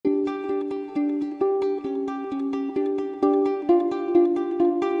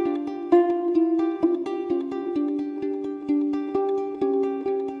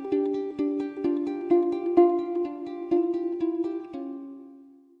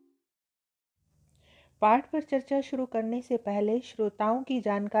पाठ पर चर्चा शुरू करने से पहले श्रोताओं की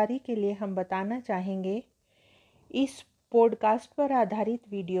जानकारी के लिए हम बताना चाहेंगे, इस पॉडकास्ट पर आधारित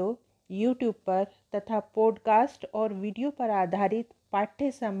वीडियो यूट्यूब पर तथा पॉडकास्ट और वीडियो पर आधारित पाठ्य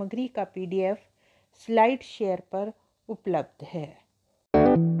सामग्री का पीडीएफ स्लाइड शेयर पर उपलब्ध है।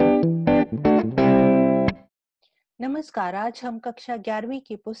 नमस्कार। आज हम कक्षा 11वीं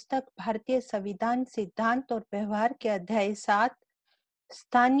की पुस्तक भारतीय संविधान सिद्धांत और व्यवहार के अध्याय 7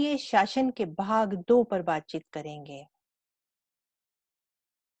 स्थानीय शासन के भाग 2 पर बातचीत करेंगे।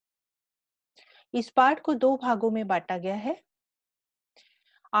 इस पाठ को 2 भागों में बांटा गया है।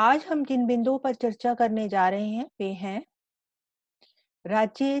 आज हम जिन बिंदुओं पर चर्चा करने जा रहे हैं वे हैं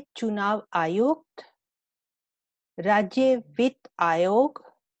राज्य चुनाव आयुक्त, राज्य वित्त आयोग,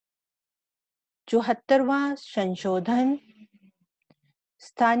 74वां संशोधन,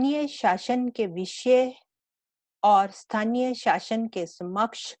 स्थानीय शासन के विषय और स्थानीय शासन के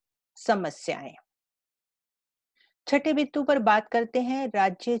समक्ष समस्याएं। छठे बिंदु पर बात करते हैं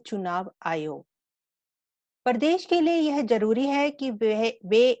राज्य चुनाव आयोग। प्रदेश के लिए यह जरूरी है कि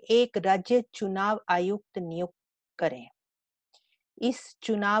वे एक राज्य चुनाव आयुक्त नियुक्त करें। इस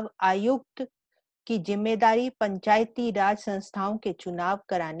चुनाव आयुक्त की जिम्मेदारी पंचायती राज संस्थाओं के चुनाव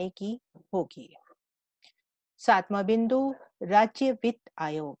कराने की होगी। 7वां बिंदु राज्य वित्त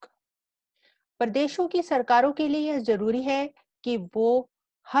आयोग। प्रदेशों की सरकारों के लिए यह जरूरी है कि वो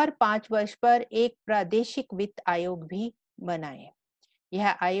हर 5 वर्ष पर एक प्रादेशिक वित्त आयोग भी बनाए।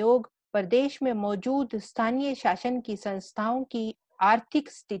 यह आयोग प्रदेश में मौजूद स्थानीय शासन की संस्थाओं की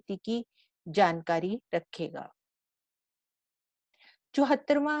आर्थिक स्थिति की जानकारी रखेगा।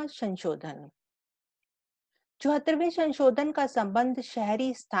 74वां संशोधन। 74वें संशोधन का संबंध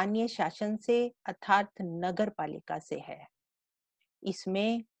शहरी स्थानीय शासन से अर्थात नगर पालिका से है।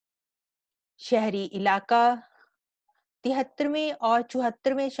 इसमें शहरी इलाका 73वें और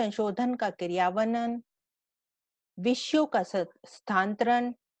 74वें संशोधन का क्रियान्वयन, विषयों का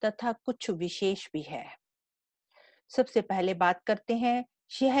स्थानांतरण तथा कुछ विशेष भी है। सबसे पहले बात करते हैं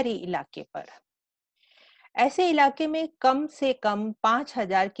शहरी इलाके पर। ऐसे इलाके में कम से कम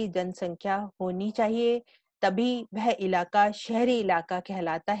 5000 की जनसंख्या होनी चाहिए, तभी वह इलाका शहरी इलाका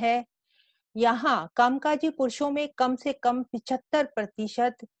कहलाता है। यहाँ कामकाजी पुरुषों में कम से कम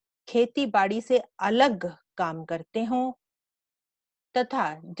 75% खेती बाड़ी से अलग काम करते हों तथा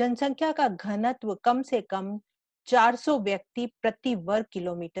जनसंख्या का घनत्व कम से कम 400 व्यक्ति प्रति वर्ग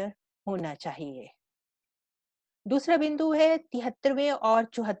किलोमीटर होना चाहिए। दूसरा बिंदु है 73वें और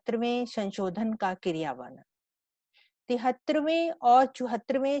 74वें संशोधन का क्रियान्वयन। 73वें और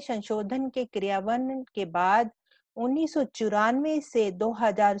 74वें संशोधन के क्रियान्वयन के बाद 1994 से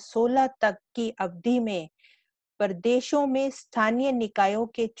 2016 तक की अवधि में प्रदेशों में स्थानीय निकायों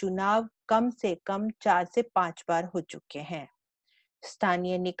के चुनाव कम से कम 4 से 5 बार हो चुके हैं।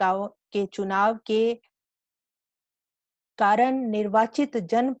 स्थानीय निकायों के चुनाव के कारण निर्वाचित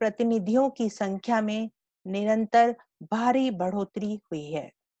जनप्रतिनिधियों की संख्या में निरंतर भारी बढ़ोतरी हुई है।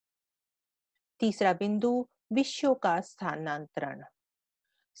 तीसरा बिंदु विषयों का स्थानांतरण।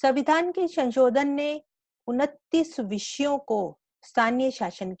 संविधान के संशोधन ने 29 विषयों को स्थानीय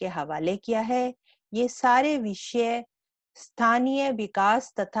शासन के हवाले किया है। ये सारे विषय स्थानीय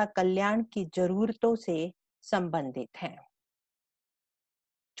विकास तथा कल्याण की जरूरतों से संबंधित हैं।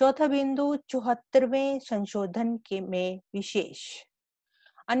 चौथा बिंदु 74वें संशोधन के में विशेष।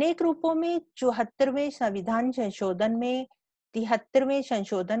 अनेक रूपों में 74वें संविधान संशोधन में 73वें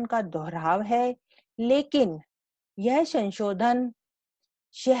संशोधन का दोहराव है, लेकिन यह संशोधन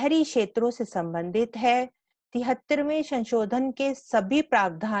शहरी क्षेत्रों से संबंधित है। 73वें संशोधन के सभी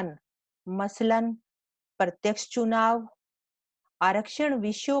प्रावधान मसलन प्रत्यक्ष चुनाव, आरक्षण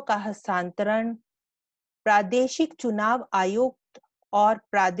विषयों का हस्तांतरण, प्रादेशिक चुनाव आयोग और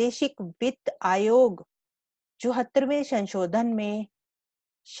प्रादेशिक वित्त आयोग 74वें संशोधन में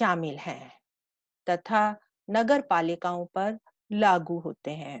शामिल हैं तथा नगर पालिकाओं पर लागू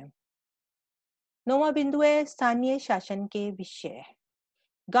होते हैं। 9वां बिंदु है स्थानीय शासन के विषय।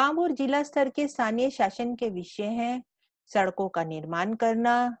 गांव और जिला स्तर के स्थानीय शासन के विषय हैं सड़कों का निर्माण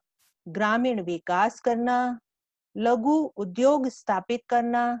करना, ग्रामीण विकास करना, लघु उद्योग स्थापित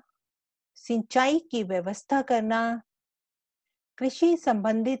करना, सिंचाई की व्यवस्था करना, कृषि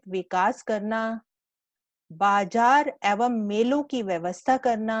संबंधित विकास करना, बाजार एवं मेलों की व्यवस्था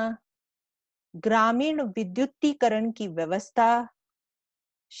करना, ग्रामीण विद्युतीकरण की व्यवस्था,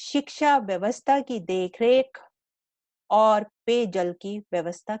 शिक्षा व्यवस्था की देखरेख और पेयजल की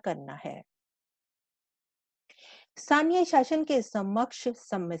व्यवस्था करना है। स्थानीय शासन के समक्ष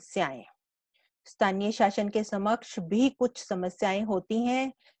समस्याएं। स्थानीय शासन के समक्ष भी कुछ समस्याएं होती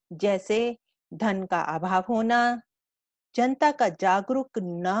हैं, जैसे धन का अभाव होना, जनता का जागरूक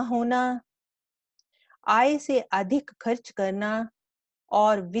न होना, आय से अधिक खर्च करना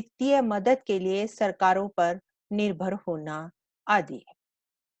और वित्तीय मदद के लिए सरकारों पर निर्भर होना आदि।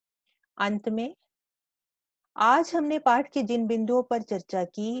 अंत में आज हमने पाठ के जिन बिंदुओं पर चर्चा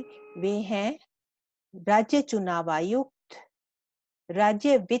की वे हैं राज्य चुनाव आयुक्त,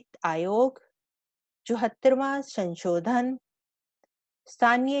 राज्य वित्त आयोग, 74वां संशोधन,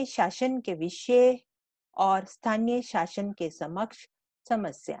 स्थानीय शासन के विषय और स्थानीय शासन के समक्ष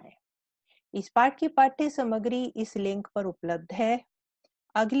समस्याएं। इस पाठ की पाठ्य सामग्री इस लिंक पर उपलब्ध है।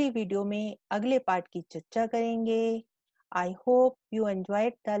 अगली वीडियो में अगले पाठ की चर्चा करेंगे। I hope you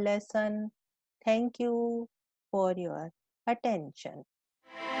enjoyed the lesson. Thank you for your attention.